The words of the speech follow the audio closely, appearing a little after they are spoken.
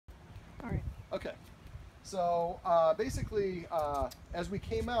So basically, as we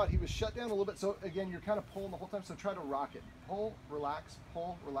came out, he was shut down a little bit. So again, you're kind of pulling the whole time. So try to rock it. Pull, relax,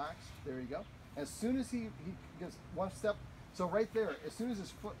 pull, relax. There you go. As soon as he gets one step, so right there, as soon as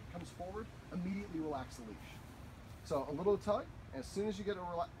his foot comes forward, immediately relax the leash. So a little tug. As soon as you get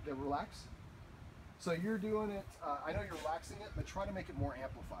a relax. So you're doing it, I know you're relaxing it, but try to make it more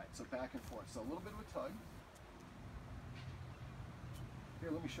amplified. So back and forth. So a little bit of a tug.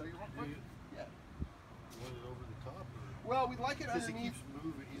 Here, let me show you real quick. Yeah. You want it over the top? Or? Well, we'd like it underneath. Because he keeps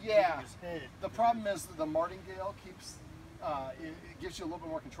moving. He's yeah. moving his head. The problem is the martingale keeps, it gives you a little bit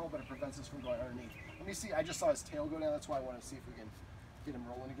more control, but it prevents us from going underneath. Let me see, I just saw his tail go down. That's why I want to see if we can get him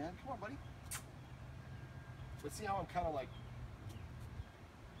rolling again. Come on, buddy. Let's see how I'm kind of like,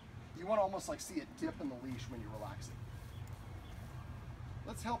 you want to almost like see it dip in the leash when you're relaxing.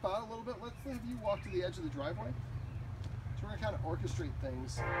 Let's help out a little bit. Let's have you walk to the edge of the driveway. So we're going to kind of orchestrate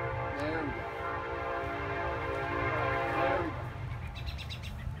things. There we go. There we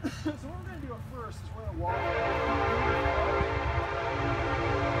go. So what we're going to do at first is we're going to walk.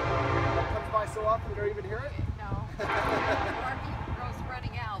 That comes by so often you don't even hear it? No. Barking grows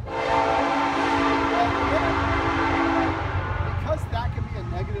spreading out. Because that can be a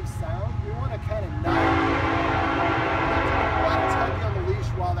negative sound, we want to kind of not tug you on the leash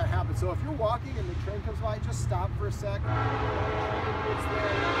while that happens. So if you're walking and the train comes by, just stop for a sec. It's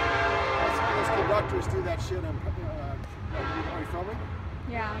there. That's why those conductors do that shit. Are you filming?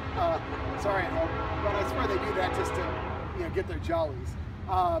 Yeah. Sorry at home, but I swear they do that just to get their jollies.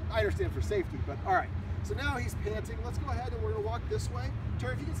 I understand for safety, but all right. So now he's panting. Let's go ahead and we're going to walk this way.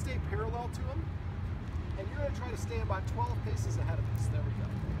 Terry, if you can stay parallel to him. And you're going to try to stay about 12 paces ahead of us. There we go.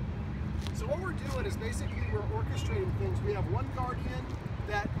 So what we're doing is basically we're orchestrating things. We have one guardian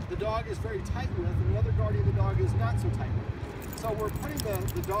that the dog is very tight with, and the other guardian the dog is not so tight with. So we're putting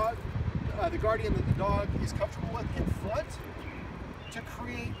the guardian that the dog is comfortable with in front to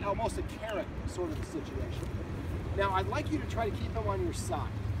create almost a carrot sort of a situation. Now I'd like you to try to keep him on your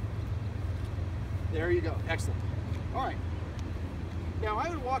side. There you go. Excellent. All right. Now I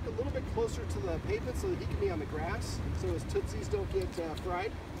would walk a little bit closer to the pavement so that he can be on the grass, so his tootsies don't get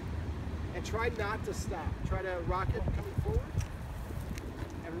fried. And try not to stop. Try to rock it coming forward.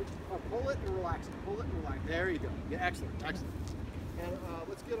 And pull it and relax it. Pull it and relax. There you go. Yeah, excellent, excellent. And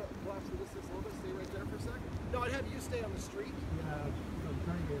let's get a collapse the distance a little bit. Stay right there for a second. No, I'd have you stay on the street. Yeah, I'm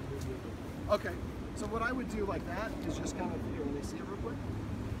trying to get a little bit. Okay. So what I would do like that is just kind of, here, let me see it real quick.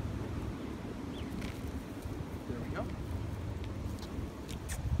 There we go.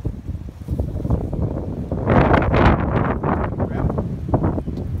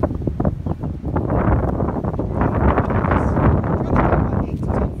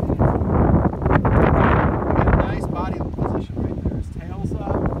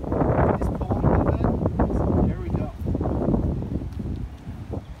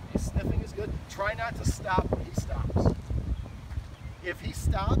 Try not to stop when he stops. If he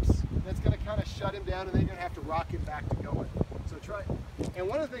stops, that's going to kind of shut him down and then you're going to have to rock him back to going. So try. And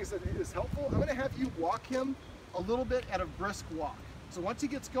one of the things that is helpful, I'm going to have you walk him a little bit at a brisk walk. So once he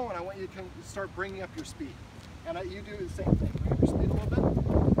gets going, I want you to start bringing up your speed. And you do the same thing. Bring up your speed a little bit.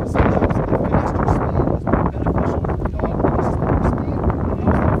 Sometimes the faster speed is more beneficial for the dog than the slower speed. It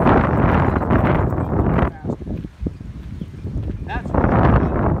helps them go faster. That's what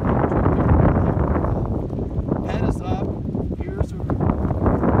head is up, ears are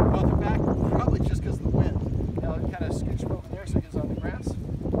both back, probably just because of the wind. Now kind of scooch him over there so he gets on the grass.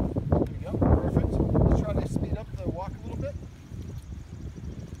 There we go, perfect. Let's try to speed up the walk a little bit.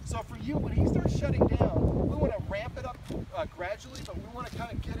 So for you, when he starts shutting down, we want to ramp it up gradually, but we want to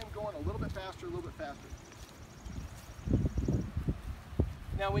kind of get him going a little bit faster, a little bit faster.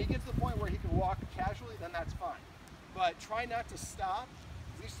 Now when he gets to the point where he can walk casually, then that's fine. But try not to stop.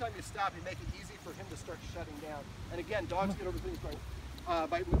 Each time you stop, you make it easy for him to start shutting down. And again, dogs get over things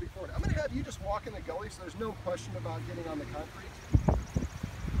by moving forward. I'm going to have you just walk in the gully, so there's no question about getting on the concrete.